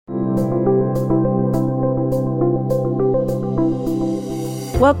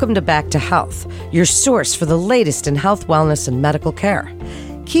Welcome to Back to Health, your source for the latest in health, wellness, and medical care.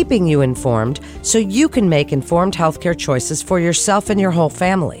 Keeping you informed so you can make informed healthcare choices for yourself and your whole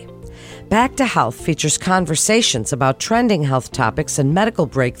family. Back to Health features conversations about trending health topics and medical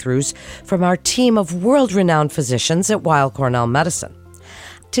breakthroughs from our team of world-renowned physicians at Weill Cornell Medicine.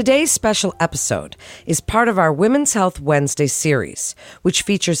 Today's special episode is part of our Women's Health Wednesday series, which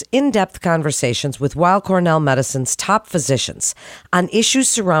features in-depth conversations with Weill Cornell Medicine's top physicians on issues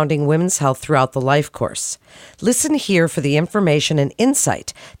surrounding women's health throughout the life course. Listen here for the information and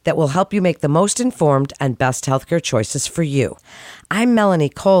insight that will help you make the most informed and best healthcare choices for you. I'm Melanie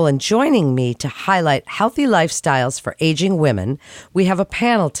Cole, and joining me to highlight healthy lifestyles for aging women, we have a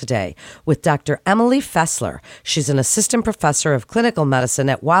panel today with Dr. Emily Fessler. She's an assistant professor of clinical medicine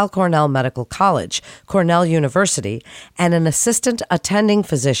at Weill Cornell Medical College, Cornell University, and an assistant attending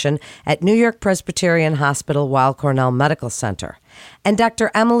physician at New York Presbyterian Hospital, Weill Cornell Medical Center. And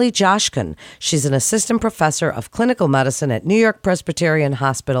Dr. Emily Joshkin. She's an assistant professor of clinical medicine at New York Presbyterian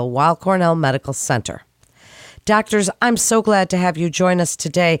Hospital, Weill Cornell Medical Center. Doctors, I'm so glad to have you join us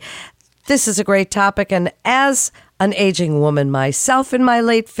today. This is a great topic, and as an aging woman myself in my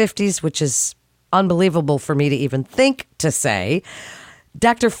late 50s, which is unbelievable for me to even think to say,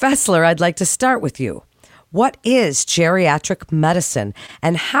 Dr. Fessler, I'd like to start with you. What is geriatric medicine,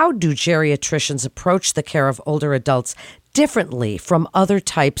 and how do geriatricians approach the care of older adults differently from other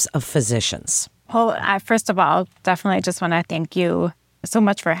types of physicians? Well, first of all, definitely just want to thank you so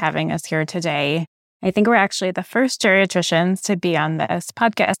much for having us here today. I think we're actually the first geriatricians to be on this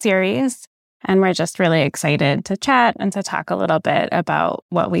podcast series, and we're just really excited to chat and to talk a little bit about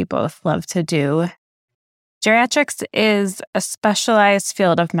what we both love to do. Geriatrics is a specialized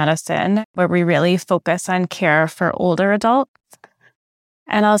field of medicine where we really focus on care for older adults.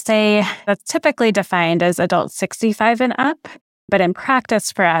 And I'll say that's typically defined as adults 65 and up, but in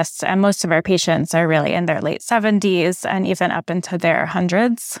practice for us, and most of our patients are really in their late 70s and even up into their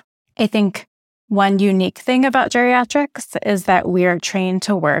hundreds. I think one unique thing about geriatrics is that we are trained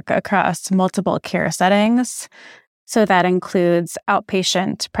to work across multiple care settings. So that includes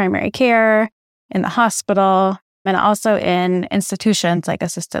outpatient primary care, in the hospital, and also in institutions like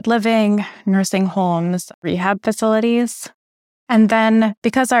assisted living, nursing homes, rehab facilities. And then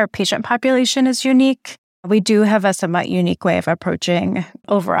because our patient population is unique, we do have a somewhat unique way of approaching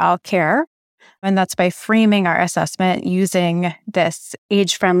overall care. And that's by framing our assessment using this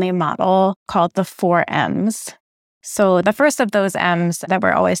age-friendly model called the 4 M's. So the first of those M's that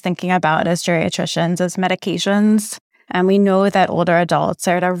we're always thinking about as geriatricians is medications. And we know that older adults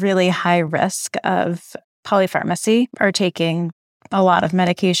are at a really high risk of polypharmacy or taking a lot of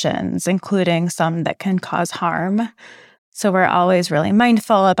medications, including some that can cause harm. So we're always really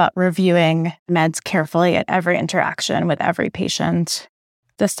mindful about reviewing meds carefully at every interaction with every patient.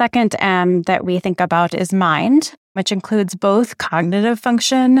 The second M that we think about is mind, which includes both cognitive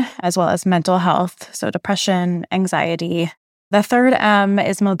function as well as mental health, so depression, anxiety. The third M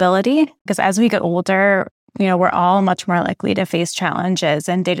is mobility, because as we get older, we're all much more likely to face challenges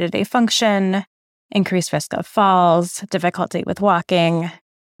in day-to-day function, increased risk of falls, difficulty with walking.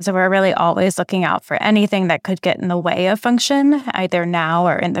 So we're really always looking out for anything that could get in the way of function, either now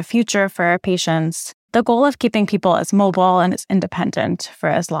or in the future for our patients. The goal of keeping people as mobile and as independent for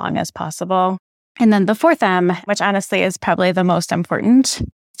as long as possible. And then the fourth M, which honestly is probably the most important,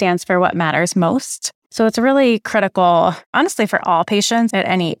 stands for what matters most. So it's really critical, honestly, for all patients at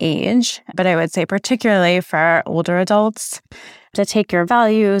any age, but I would say particularly for our older adults, to take your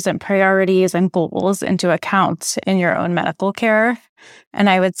values and priorities and goals into account in your own medical care. And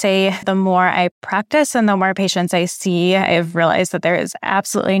I would say the more I practice and the more patients I see, I've realized that there is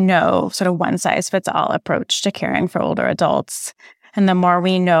absolutely no sort of one-size-fits-all approach to caring for older adults. And the more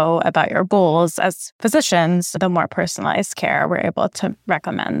we know about your goals as physicians, the more personalized care we're able to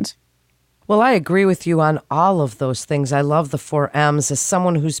recommend. Well, I agree with you on all of those things. I love the 4 M's as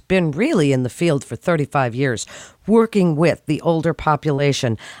someone who's been really in the field for 35 years, working with the older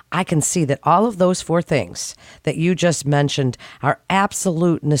population. I can see that all of those 4 things that you just mentioned are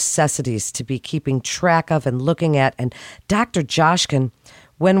absolute necessities to be keeping track of and looking at. And Dr. Joshkin,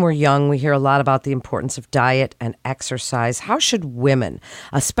 when we're young, we hear a lot about the importance of diet and exercise. How should women,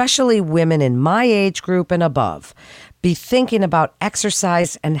 especially women in my age group and above, be thinking about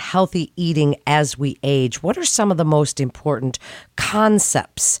exercise and healthy eating as we age? What are some of the most important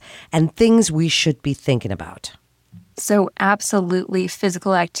concepts and things we should be thinking about? So absolutely,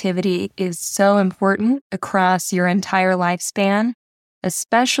 physical activity is so important across your entire lifespan,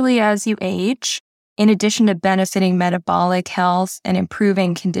 especially as you age. In addition to benefiting metabolic health and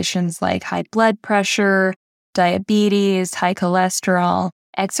improving conditions like high blood pressure, diabetes, high cholesterol,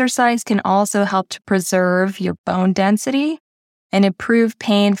 Exercise can also help to preserve your bone density and improve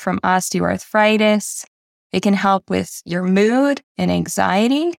pain from osteoarthritis. It can help with your mood and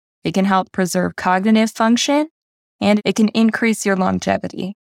anxiety. It can help preserve cognitive function, and it can increase your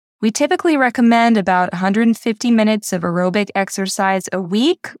longevity. We typically recommend about 150 minutes of aerobic exercise a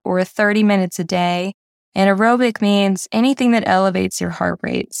week or 30 minutes a day. And aerobic means anything that elevates your heart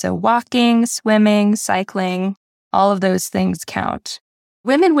rate. So walking, swimming, cycling, all of those things count.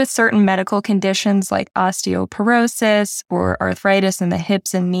 Women with certain medical conditions like osteoporosis or arthritis in the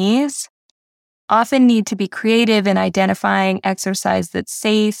hips and knees often need to be creative in identifying exercise that's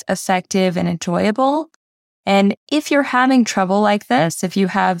safe, effective, and enjoyable. And if you're having trouble like this, if you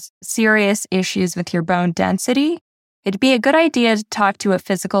have serious issues with your bone density, it'd be a good idea to talk to a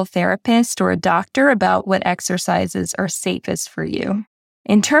physical therapist or a doctor about what exercises are safest for you.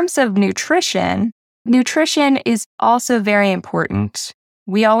 In terms of nutrition is also very important.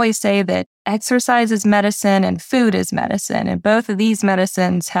 We always say that exercise is medicine and food is medicine, and both of these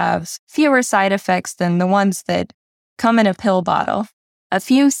medicines have fewer side effects than the ones that come in a pill bottle. A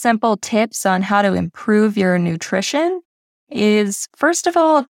few simple tips on how to improve your nutrition is, first of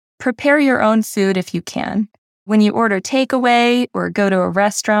all, prepare your own food if you can. When you order takeaway or go to a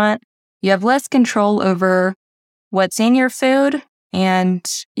restaurant, you have less control over what's in your food, and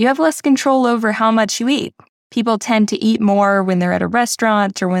you have less control over how much you eat. People tend to eat more when they're at a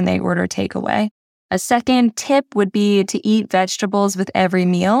restaurant or when they order takeaway. A second tip would be to eat vegetables with every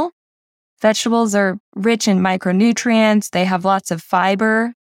meal. Vegetables are rich in micronutrients, they have lots of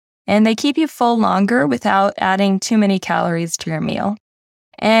fiber, and they keep you full longer without adding too many calories to your meal.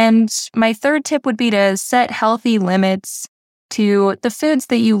 And my third tip would be to set healthy limits to the foods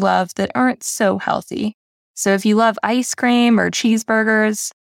that you love that aren't so healthy. So if you love ice cream or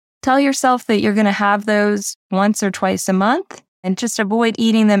cheeseburgers, tell yourself that you're going to have those once or twice a month and just avoid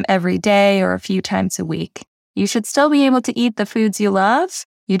eating them every day or a few times a week. You should still be able to eat the foods you love.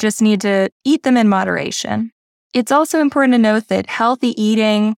 You just need to eat them in moderation. It's also important to note that healthy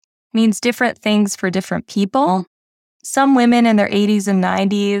eating means different things for different people. Some women in their 80s and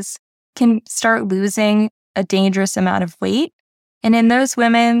 90s can start losing a dangerous amount of weight. And in those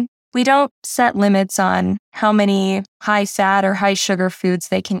women, we don't set limits on how many high fat or high sugar foods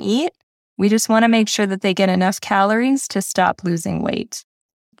they can eat. We just want to make sure that they get enough calories to stop losing weight.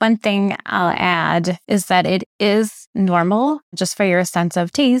 One thing I'll add is that it is normal just for your sense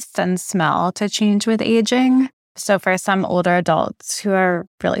of taste and smell to change with aging. So for some older adults who are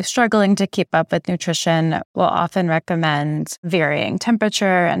really struggling to keep up with nutrition, we'll often recommend varying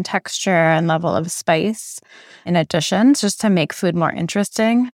temperature and texture and level of spice in addition, just to make food more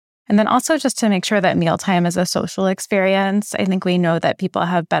interesting. And then also just to make sure that mealtime is a social experience. I think we know that people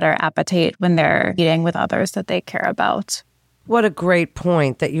have better appetite when they're eating with others that they care about. What a great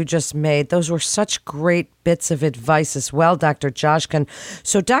point that you just made. Those were such great bits of advice as well, Dr. Joshkin.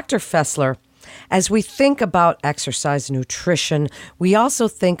 So, Dr. Fessler, as we think about exercise nutrition, we also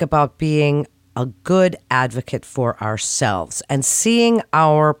think about being a good advocate for ourselves and seeing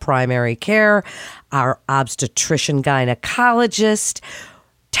our primary care, our obstetrician gynecologist.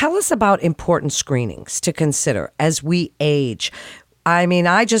 Tell us about important screenings to consider as we age. I mean,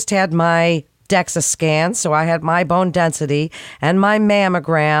 I just had my DEXA scan, so I had my bone density and my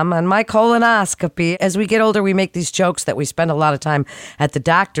mammogram and my colonoscopy. As we get older, we make these jokes that we spend a lot of time at the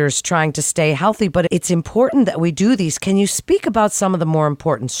doctors trying to stay healthy, but it's important that we do these. Can you speak about some of the more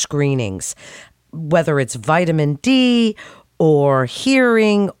important screenings, whether it's vitamin D or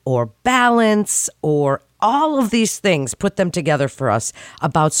hearing or balance or all of these things, put them together for us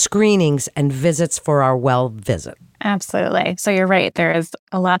about screenings and visits for our well visit? Absolutely. So you're right. There is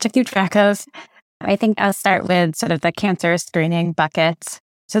a lot to keep track of. I think I'll start with sort of the cancer screening bucket.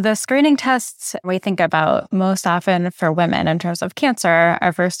 So the screening tests we think about most often for women in terms of cancer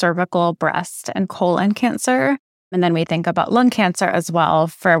are for cervical, breast, and colon cancer. And then we think about lung cancer as well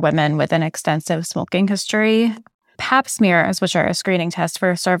for women with an extensive smoking history. Pap smears, which are a screening test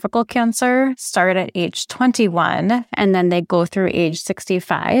for cervical cancer, start at age 21, and then they go through age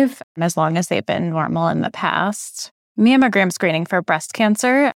 65, as long as they've been normal in the past. Mammogram screening for breast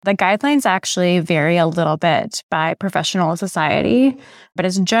cancer, the guidelines actually vary a little bit by professional society, but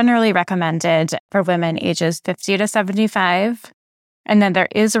is generally recommended for women ages 50 to 75. And then there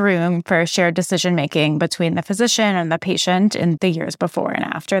is room for shared decision-making between the physician and the patient in the years before and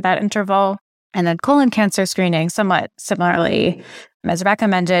after that interval. And then colon cancer screening, somewhat similarly, is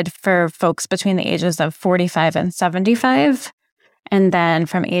recommended for folks between the ages of 45 and 75. And then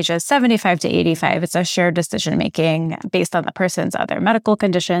from ages 75 to 85, it's a shared decision-making based on the person's other medical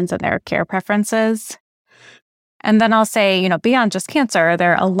conditions and their care preferences. And then I'll say, beyond just cancer,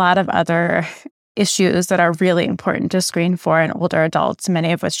 there are a lot of other issues that are really important to screen for in older adults,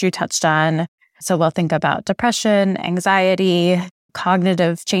 many of which you touched on. So we'll think about depression, anxiety,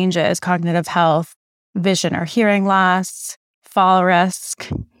 cognitive changes, cognitive health, vision or hearing loss, fall risk.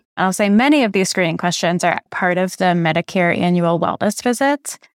 I'll say many of these screening questions are part of the Medicare annual wellness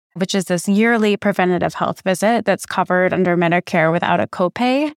visit, which is this yearly preventative health visit that's covered under Medicare without a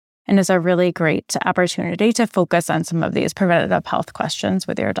copay and is a really great opportunity to focus on some of these preventative health questions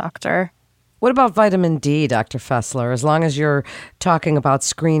with your doctor. What about vitamin D, Dr. Fessler? As long as you're talking about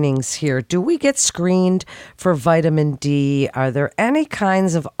screenings here, do we get screened for vitamin D? Are there any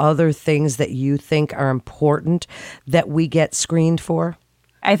kinds of other things that you think are important that we get screened for?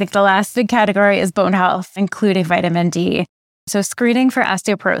 I think the last big category is bone health, including vitamin D. So screening for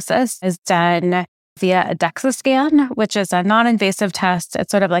osteoporosis is done via a DEXA scan, which is a non-invasive test. It's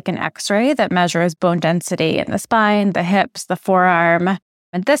sort of like an X-ray that measures bone density in the spine, the hips, the forearm.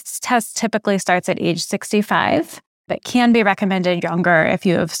 And this test typically starts at age 65, but can be recommended younger if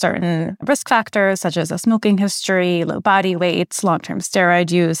you have certain risk factors, such as a smoking history, low body weight, long-term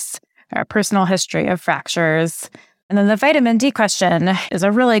steroid use, or a personal history of fractures. And then the vitamin D question is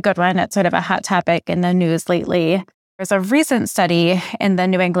a really good one. It's sort of a hot topic in the news lately. There's a recent study in the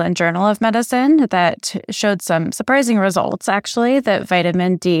New England Journal of Medicine that showed some surprising results, actually, that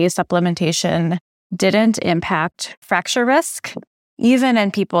vitamin D supplementation didn't impact fracture risk, even in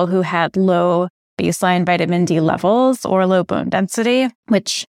people who had low baseline vitamin D levels or low bone density,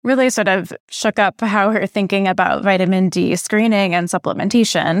 which really sort of shook up how we're thinking about vitamin D screening and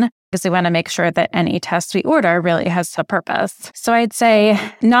supplementation, because we want to make sure that any test we order really has a purpose. So I'd say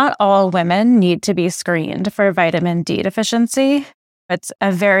not all women need to be screened for vitamin D deficiency. It's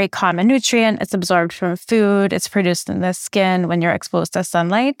a very common nutrient. It's absorbed from food. It's produced in the skin when you're exposed to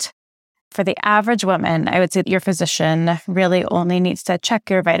sunlight. For the average woman, I would say that your physician really only needs to check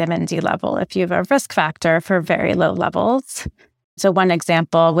your vitamin D level if you have a risk factor for very low levels. So one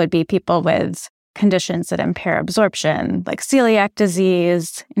example would be people with conditions that impair absorption, like celiac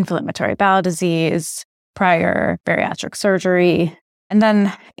disease, inflammatory bowel disease, prior bariatric surgery. And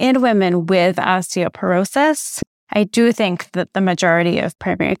then in women with osteoporosis, I do think that the majority of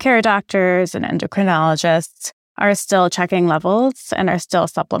primary care doctors and endocrinologists are still checking levels and are still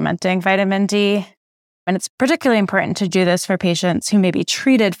supplementing vitamin D. And it's particularly important to do this for patients who may be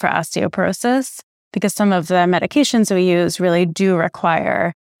treated for osteoporosis, because some of the medications we use really do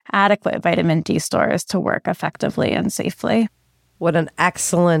require adequate vitamin D stores to work effectively and safely. What an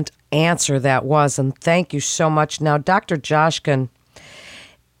excellent answer that was, and thank you so much. Now, Dr. Joshkin,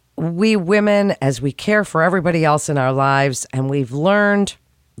 we women, as we care for everybody else in our lives, and we've learned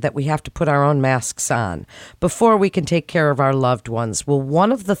that we have to put our own masks on before we can take care of our loved ones. Well,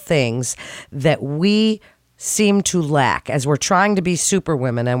 one of the things that we seem to lack as we're trying to be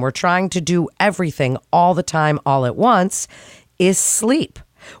superwomen and we're trying to do everything all the time, all at once, is sleep.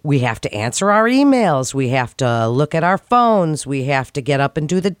 We have to answer our emails. We have to look at our phones. We have to get up and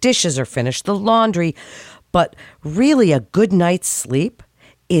do the dishes or finish the laundry. But really, a good night's sleep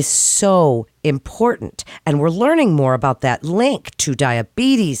is so important. And we're learning more about that link to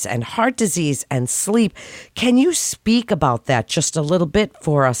diabetes and heart disease and sleep. Can you speak about that just a little bit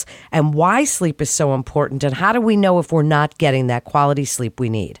for us, and why sleep is so important, and how do we know if we're not getting that quality sleep we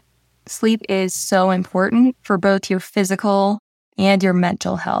need? Sleep is so important for both your physical and your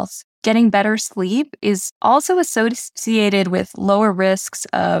mental health. Getting better sleep is also associated with lower risks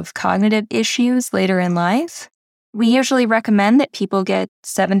of cognitive issues later in life. We usually recommend that people get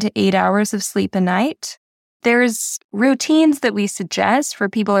 7 to 8 hours of sleep a night. There's routines that we suggest for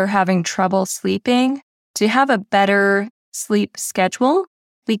people who are having trouble sleeping to have a better sleep schedule.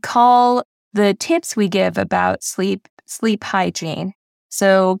 We call the tips we give about sleep hygiene.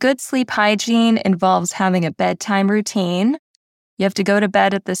 So good sleep hygiene involves having a bedtime routine. You have to go to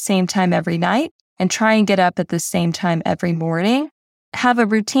bed at the same time every night and try and get up at the same time every morning. Have a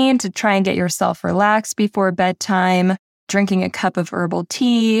routine to try and get yourself relaxed before bedtime, drinking a cup of herbal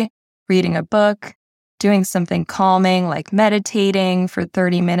tea, reading a book, doing something calming like meditating for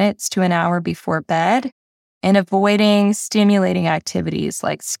 30 minutes to an hour before bed, and avoiding stimulating activities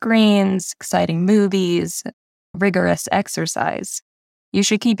like screens, exciting movies, rigorous exercise. You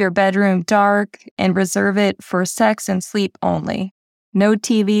should keep your bedroom dark and reserve it for sex and sleep only. No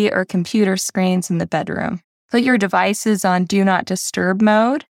TV or computer screens in the bedroom. Put your devices on Do Not Disturb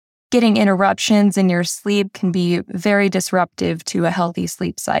mode. Getting interruptions in your sleep can be very disruptive to a healthy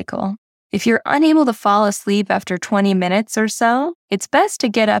sleep cycle. If you're unable to fall asleep after 20 minutes or so, it's best to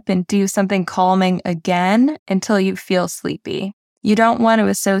get up and do something calming again until you feel sleepy. You don't want to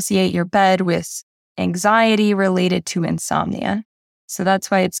associate your bed with anxiety related to insomnia. So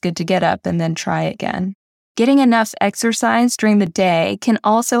that's why it's good to get up and then try again. Getting enough exercise during the day can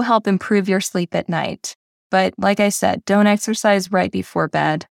also help improve your sleep at night. But like I said, don't exercise right before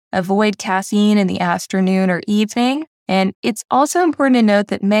bed. Avoid caffeine in the afternoon or evening. And it's also important to note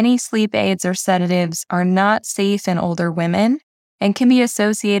that many sleep aids or sedatives are not safe in older women and can be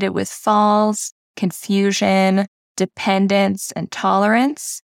associated with falls, confusion, dependence, and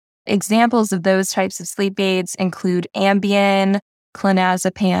tolerance. Examples of those types of sleep aids include Ambien,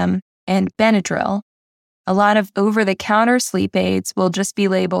 clonazepam, and Benadryl. A lot of over-the-counter sleep aids will just be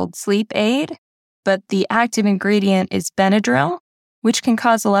labeled sleep aid, but the active ingredient is Benadryl, which can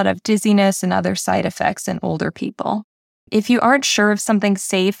cause a lot of dizziness and other side effects in older people. If you aren't sure if something's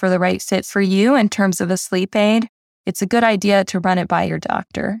safe or the right fit for you in terms of a sleep aid, it's a good idea to run it by your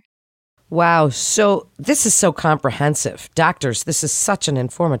doctor. Wow. So this is so comprehensive. Doctors, this is such an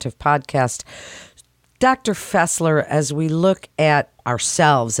informative podcast. Dr. Fessler, as we look at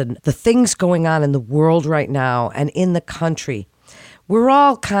ourselves and the things going on in the world right now and in the country, we're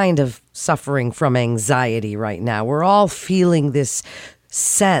all kind of suffering from anxiety right now. We're all feeling this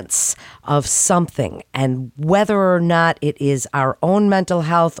sense of something, and whether or not it is our own mental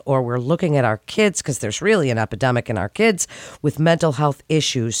health or we're looking at our kids, because there's really an epidemic in our kids with mental health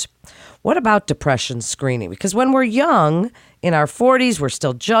issues. What about depression screening? Because when we're young, in our 40s, we're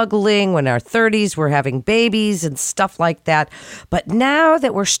still juggling. When in our 30s, we're having babies and stuff like that. But now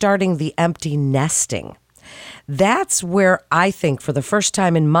that we're starting the empty nesting, that's where I think for the first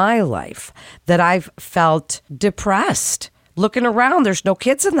time in my life that I've felt depressed. Looking around, there's no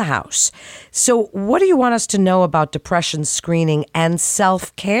kids in the house. So what do you want us to know about depression screening and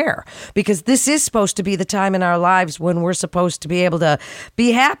self-care? Because this is supposed to be the time in our lives when we're supposed to be able to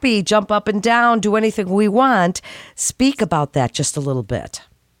be happy, jump up and down, do anything we want. Speak about that just a little bit.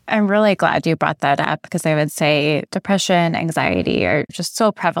 I'm really glad you brought that up because I would say depression, anxiety are just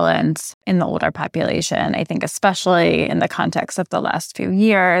so prevalent in the older population. I think especially in the context of the last few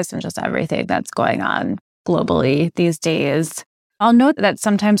years and just everything that's going on globally these days. I'll note that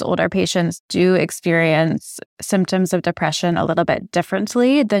sometimes older patients do experience symptoms of depression a little bit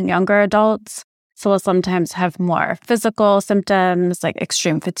differently than younger adults. So we'll sometimes have more physical symptoms like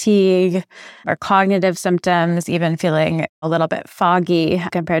extreme fatigue or cognitive symptoms, even feeling a little bit foggy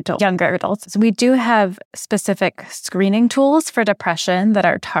compared to younger adults. So we do have specific screening tools for depression that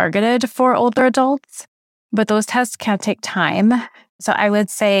are targeted for older adults, but those tests can take time. So I would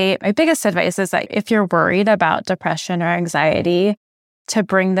say my biggest advice is that if you're worried about depression or anxiety, to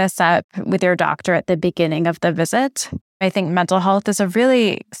bring this up with your doctor at the beginning of the visit. I think mental health is a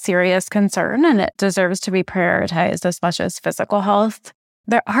really serious concern and it deserves to be prioritized as much as physical health.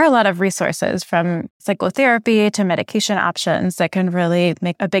 There are a lot of resources from psychotherapy to medication options that can really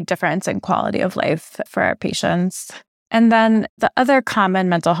make a big difference in quality of life for our patients. And then the other common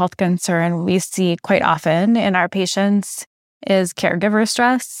mental health concern we see quite often in our patients is caregiver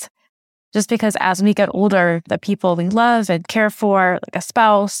stress. Just because as we get older, the people we love and care for, like a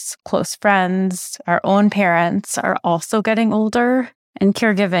spouse, close friends, our own parents, are also getting older. And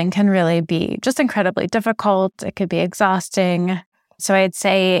caregiving can really be just incredibly difficult. It could be exhausting. So I'd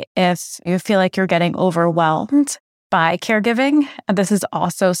say if you feel like you're getting overwhelmed by caregiving, this is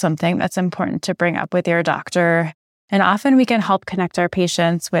also something that's important to bring up with your doctor. And often we can help connect our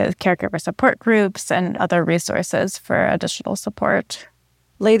patients with caregiver support groups and other resources for additional support.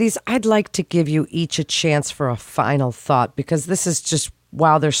 Ladies, I'd like to give you each a chance for a final thought because this is just,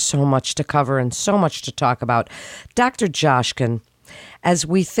 wow, there's so much to cover and so much to talk about. Dr. Joshkin, as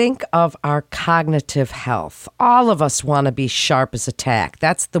we think of our cognitive health, all of us want to be sharp as a tack.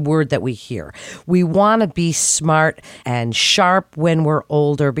 That's the word that we hear. We want to be smart and sharp when we're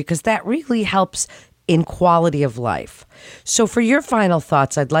older because that really helps in quality of life. So for your final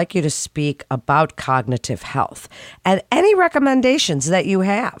thoughts, I'd like you to speak about cognitive health and any recommendations that you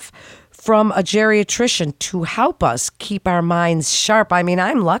have from a geriatrician to help us keep our minds sharp. I mean,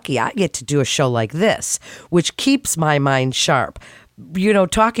 I'm lucky I get to do a show like this, which keeps my mind sharp. You know,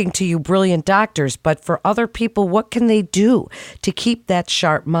 talking to you brilliant doctors, but for other people, what can they do to keep that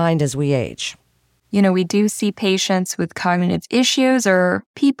sharp mind as we age? You know, we do see patients with cognitive issues or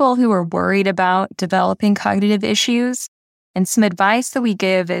people who are worried about developing cognitive issues. And some advice that we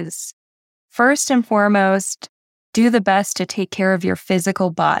give is, first and foremost, do the best to take care of your physical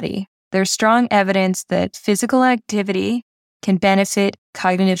body. There's strong evidence that physical activity can benefit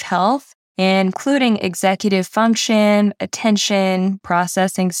cognitive health, including executive function, attention,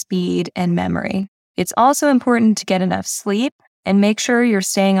 processing speed, and memory. It's also important to get enough sleep and make sure you're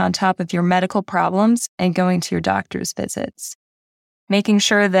staying on top of your medical problems and going to your doctor's visits. Making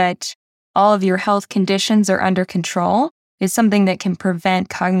sure that all of your health conditions are under control is something that can prevent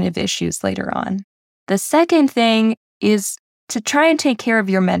cognitive issues later on. The second thing is to try and take care of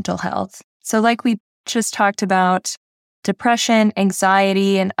your mental health. So like we just talked about, depression,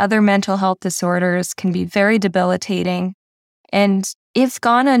 anxiety, and other mental health disorders can be very debilitating, and if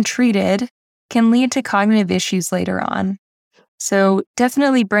gone untreated, can lead to cognitive issues later on. So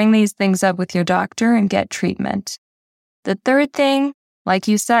definitely bring these things up with your doctor and get treatment. The third thing, like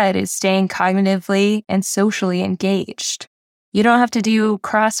you said, is staying cognitively and socially engaged. You don't have to do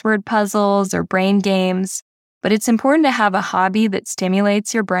crossword puzzles or brain games, but it's important to have a hobby that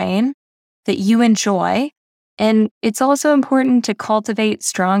stimulates your brain, that you enjoy, and it's also important to cultivate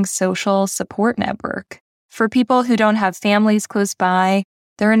strong social support network. For people who don't have families close by,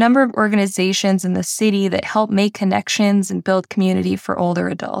 there are a number of organizations in the city that help make connections and build community for older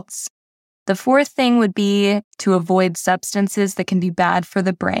adults. The fourth thing would be to avoid substances that can be bad for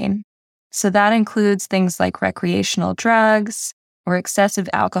the brain. So that includes things like recreational drugs or excessive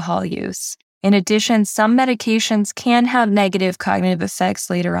alcohol use. In addition, some medications can have negative cognitive effects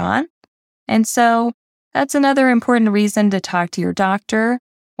later on. And so that's another important reason to talk to your doctor,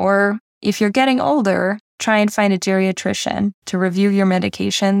 or if you're getting older, try and find a geriatrician to review your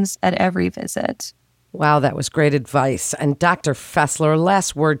medications at every visit. Wow, that was great advice. And Dr. Fessler,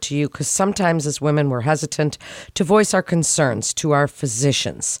 last word to you, because sometimes as women we're hesitant to voice our concerns to our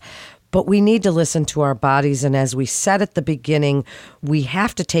physicians. But we need to listen to our bodies, and as we said at the beginning, we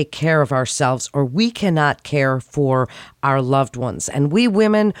have to take care of ourselves or we cannot care for our loved ones. And we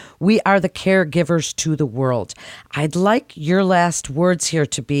women, we are the caregivers to the world. I'd like your last words here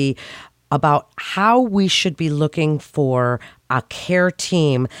to be about how we should be looking for a care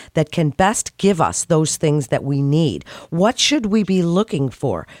team that can best give us those things that we need. What should we be looking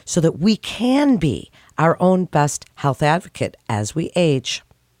for so that we can be our own best health advocate as we age?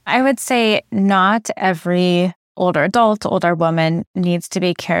 I would say not every older adult, older woman needs to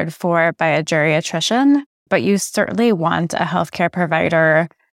be cared for by a geriatrician, but you certainly want a healthcare provider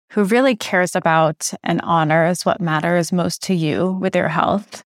who really cares about and honors what matters most to you with your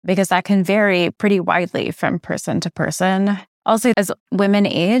health, because that can vary pretty widely from person to person. Also, as women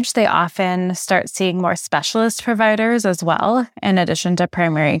age, they often start seeing more specialist providers as well, in addition to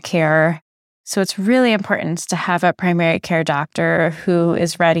primary care. So it's really important to have a primary care doctor who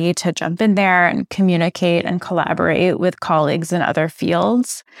is ready to jump in there and communicate and collaborate with colleagues in other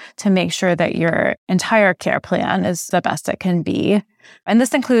fields to make sure that your entire care plan is the best it can be. And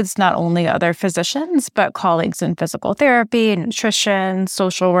this includes not only other physicians, but colleagues in physical therapy, nutrition,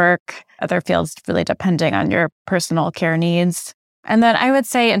 social work, other fields, really depending on your personal care needs. And then I would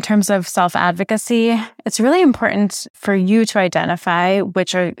say in terms of self-advocacy, it's really important for you to identify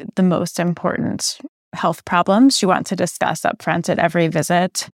which are the most important health problems you want to discuss up front at every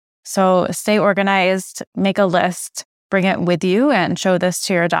visit. So stay organized, make a list, bring it with you and show this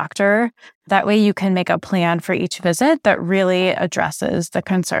to your doctor. That way you can make a plan for each visit that really addresses the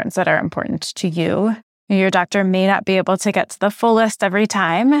concerns that are important to you. Your doctor may not be able to get to the full list every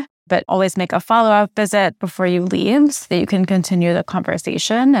time, but always make a follow-up visit before you leave so that you can continue the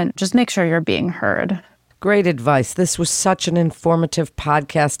conversation and just make sure you're being heard. Great advice. This was such an informative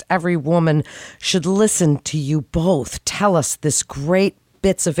podcast. Every woman should listen to you both tell us this great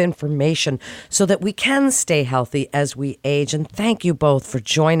bits of information so that we can stay healthy as we age. And thank you both for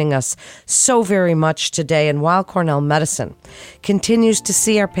joining us so very much today. And Weill Cornell Medicine continues to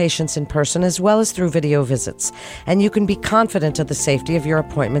see our patients in person as well as through video visits. And you can be confident of the safety of your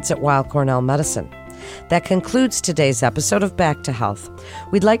appointments at Weill Cornell Medicine. That concludes today's episode of Back to Health.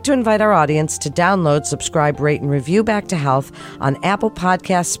 We'd like to invite our audience to download, subscribe, rate, and review Back to Health on Apple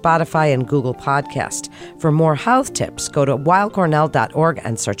Podcasts, Spotify, and Google Podcast. For more health tips, go to weillcornell.org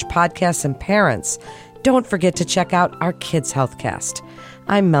and search podcasts and parents. Don't forget to check out our Kids Healthcast.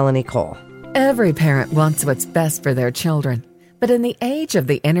 I'm Melanie Cole. Every parent wants what's best for their children. But in the age of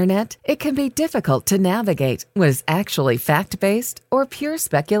the internet, it can be difficult to navigate what is actually fact-based or pure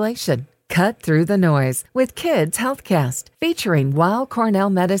speculation. Cut through the noise with Kids Healthcast, featuring Weill Cornell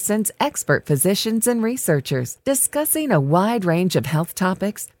Medicine's expert physicians and researchers discussing a wide range of health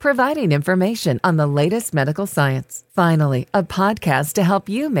topics, providing information on the latest medical science. Finally, a podcast to help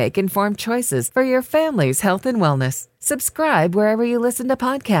you make informed choices for your family's health and wellness. Subscribe wherever you listen to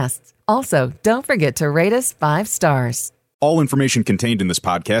podcasts. Also, don't forget to rate us 5 stars. All information contained in this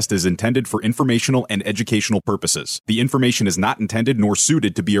podcast is intended for informational and educational purposes. The information is not intended nor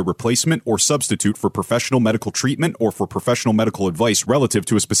suited to be a replacement or substitute for professional medical treatment or for professional medical advice relative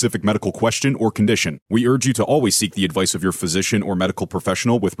to a specific medical question or condition. We urge you to always seek the advice of your physician or medical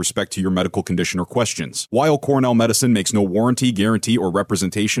professional with respect to your medical condition or questions. Weill Cornell Medicine makes no warranty, guarantee, or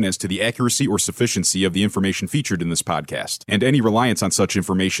representation as to the accuracy or sufficiency of the information featured in this podcast, and any reliance on such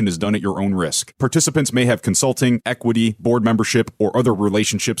information is done at your own risk. Participants may have consulting, equity, board membership, or other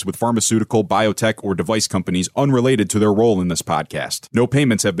relationships with pharmaceutical, biotech, or device companies unrelated to their role in this podcast. No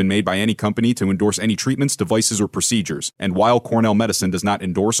payments have been made by any company to endorse any treatments, devices, or procedures, and Weill Cornell Medicine does not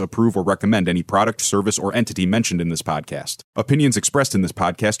endorse, approve, or recommend any product, service, or entity mentioned in this podcast. Opinions expressed in this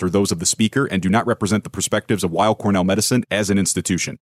podcast are those of the speaker and do not represent the perspectives of Weill Cornell Medicine as an institution.